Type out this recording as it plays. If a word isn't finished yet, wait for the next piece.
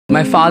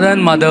My father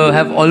and mother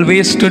have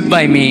always stood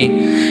by me,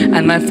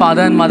 and my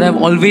father and mother have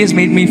always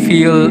made me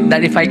feel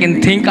that if I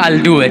can think,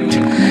 I'll do it.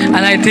 And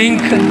I think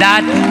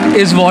that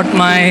is what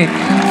my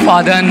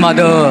father and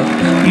mother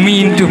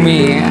mean to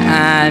me,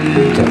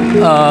 and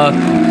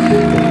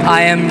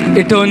I am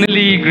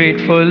eternally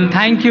grateful.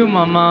 Thank you,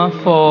 Mama,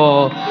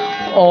 for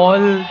all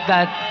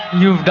that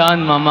you've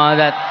done, Mama.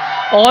 That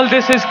all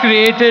this is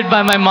created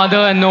by my mother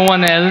and no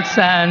one else,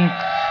 and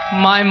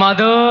my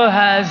mother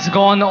has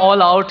gone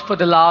all out for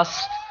the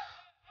last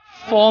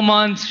 4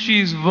 months.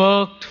 She's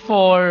worked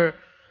for,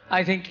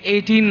 I think,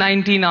 18,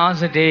 19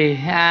 hours a day.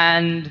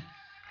 And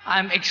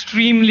I'm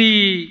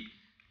extremely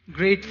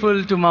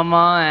grateful to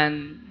Mama,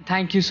 and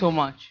thank you so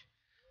much.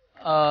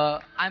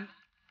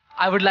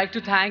 I would like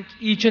to thank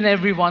each and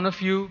every one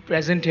of you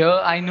present here.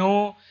 I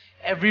know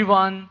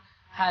everyone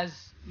has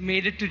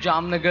made it to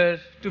Jamnagar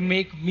to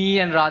make me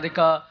and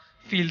Radhika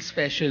feel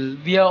special.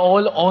 We are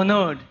all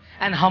honored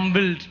and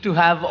humbled to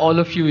have all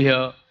of you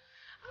here.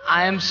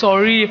 I am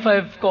sorry if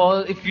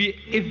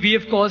we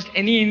have caused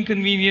any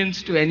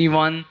inconvenience to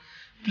anyone.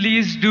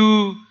 Please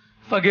do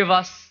forgive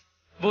us,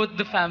 both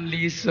the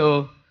families.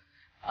 So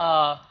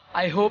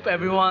I hope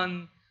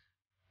everyone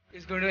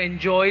is going to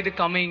enjoy the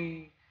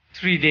coming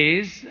 3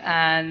 days.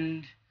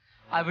 And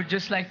I would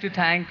just like to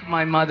thank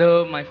my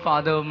mother, my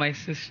father, my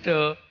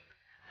sister,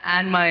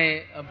 and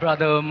my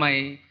brother,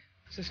 my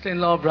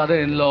sister-in-law,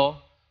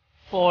 brother-in-law,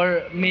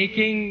 for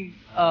making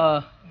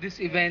this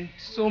event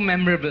so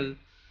memorable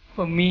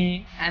for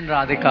me and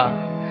Radhika.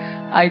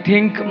 I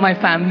think my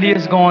family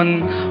has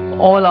gone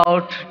all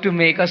out to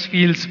make us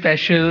feel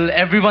special.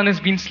 Everyone has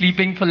been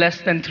sleeping for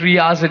less than 3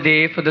 hours a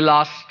day for the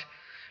last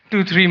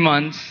 2-3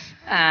 months,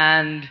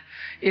 and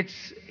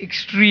it's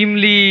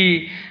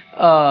extremely.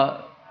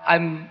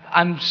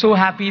 I'm so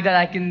happy that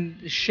I can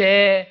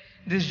share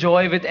this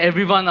joy with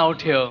everyone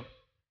out here.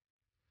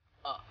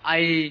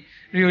 I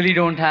really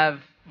don't have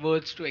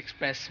words to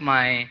express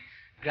my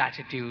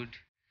gratitude.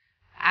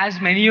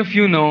 As many of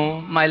you know,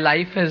 my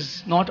life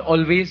has not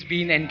always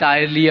been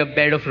entirely a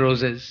bed of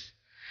roses.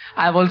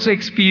 I've also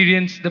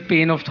experienced the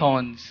pain of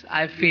thorns.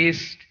 I've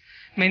faced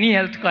many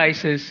health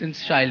crises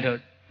since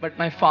childhood, but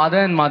my father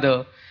and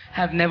mother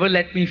have never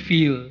let me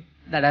feel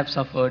that I've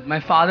suffered. My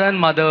father and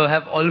mother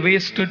have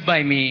always stood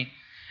by me,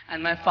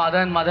 and my father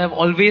and mother have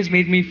always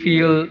made me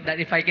feel that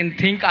if I can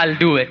think, I'll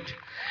do it.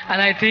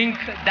 And I think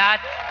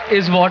that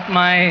is what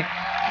my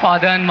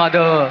father and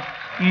mother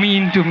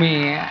mean to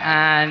me,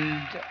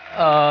 and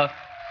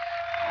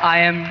I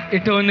am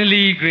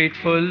eternally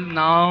grateful.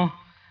 Now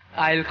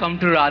I'll come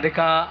to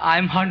Radhika.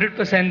 I'm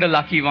 100% the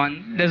lucky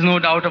one. There's no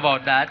doubt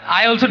about that.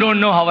 I also don't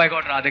know how I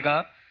got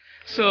Radhika.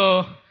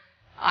 So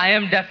I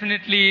am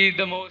definitely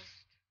the most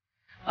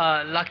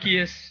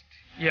luckiest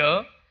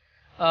here.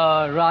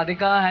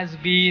 Radhika has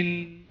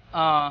been,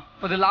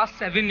 for the last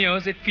 7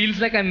 years, it feels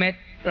like I met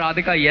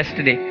Radhika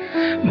yesterday.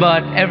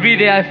 But every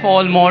day I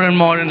fall more and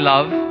more in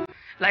love.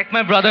 Like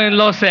my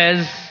brother-in-law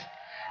says,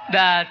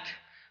 that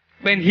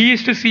when he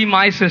used to see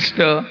my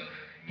sister,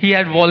 he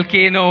had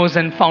volcanoes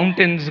and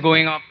fountains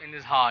going up in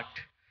his heart.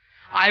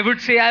 I would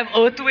say I have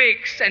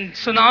earthquakes and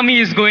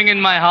tsunamis going in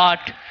my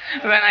heart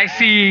when I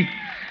see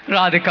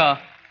Radhika.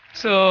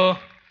 So,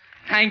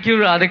 thank you,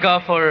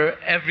 Radhika, for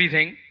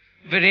everything.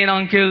 Viren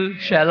uncle,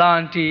 Shaila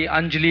auntie,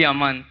 Anjali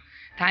Aman,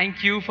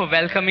 thank you for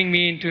welcoming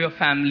me into your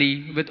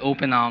family with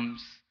open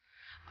arms.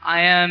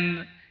 I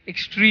am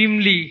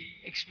extremely,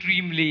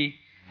 extremely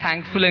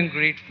thankful and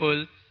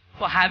grateful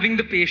for having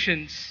the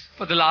patience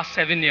for the last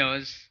 7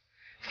 years.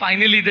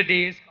 Finally, the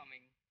day is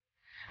coming.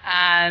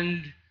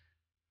 And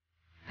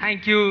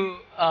thank you,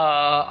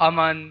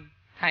 Aman.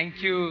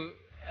 Thank you.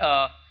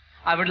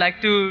 I would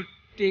like to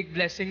take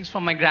blessings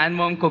from my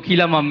grandmom,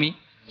 Kokila Mummy.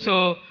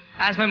 So,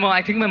 as my mom,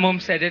 I think my mom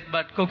said it,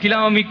 but Kokila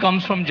Mummy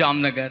comes from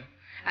Jamnagar.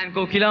 And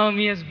Kokila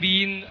Mummy has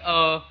been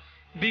a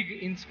big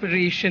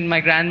inspiration.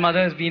 My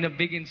grandmother has been a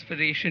big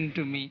inspiration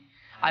to me.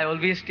 I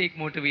always take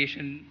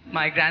motivation.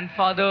 My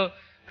grandfather,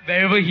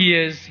 wherever he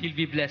is, he'll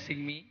be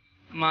blessing me.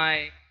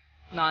 My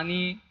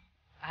Nani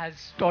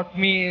has taught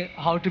me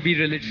how to be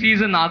religious.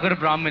 She's a Nagar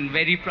Brahmin.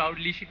 Very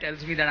proudly she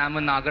tells me that I'm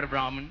a Nagar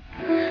Brahmin.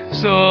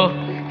 So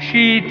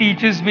she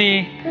teaches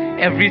me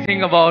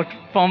everything about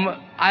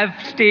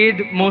I've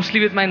stayed mostly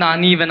with my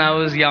Nani when I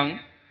was young.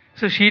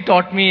 So she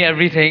taught me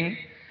everything.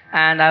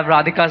 And I have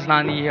Radhika's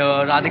Nani here.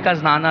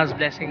 Radhika's Nana is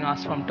blessing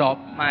us from top.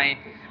 My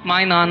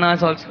Nana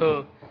is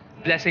also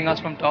blessing us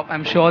from top.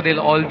 I'm sure they'll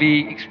all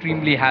be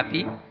extremely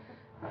happy.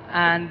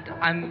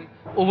 And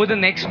over the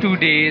next 2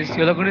 days,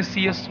 you're going to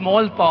see a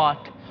small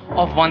part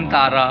of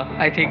Vantara,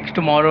 I think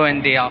tomorrow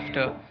and day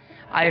after.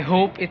 I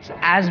hope it's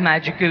as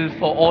magical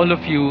for all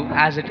of you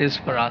as it is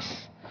for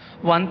us.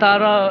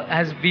 Vantara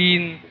has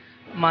been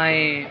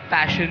my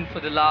passion for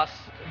the last.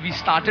 We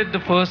started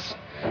the first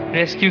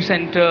rescue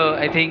center,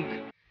 I think,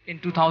 in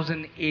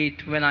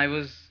 2008 when I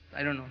was,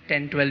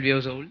 10, 12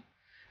 years old.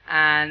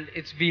 And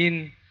it's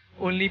been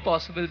only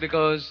possible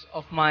because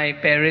of my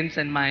parents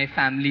and my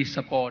family's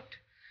support.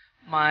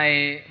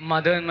 My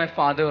mother and my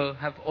father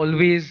have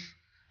always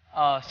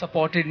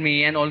supported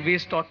me and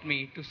always taught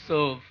me to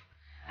serve.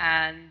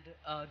 And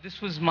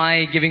this was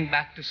my giving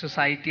back to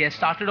society. I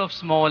started off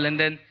small, and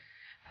then,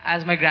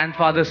 as my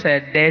grandfather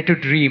said, dare to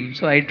dream.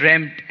 So I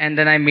dreamt, and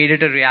then I made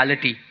it a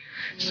reality.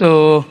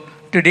 So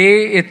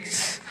today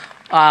it's,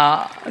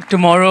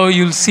 tomorrow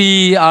you'll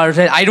see our,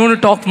 I don't want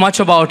to talk much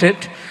about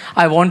it.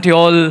 I want you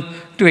all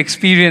to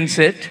experience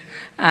it.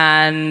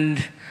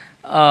 And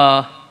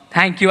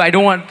thank you.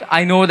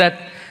 I know that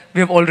we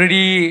have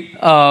already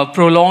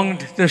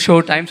prolonged the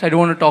show time, so I don't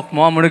want to talk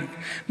more. I'm going to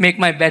make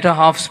my better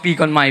half speak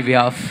on my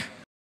behalf.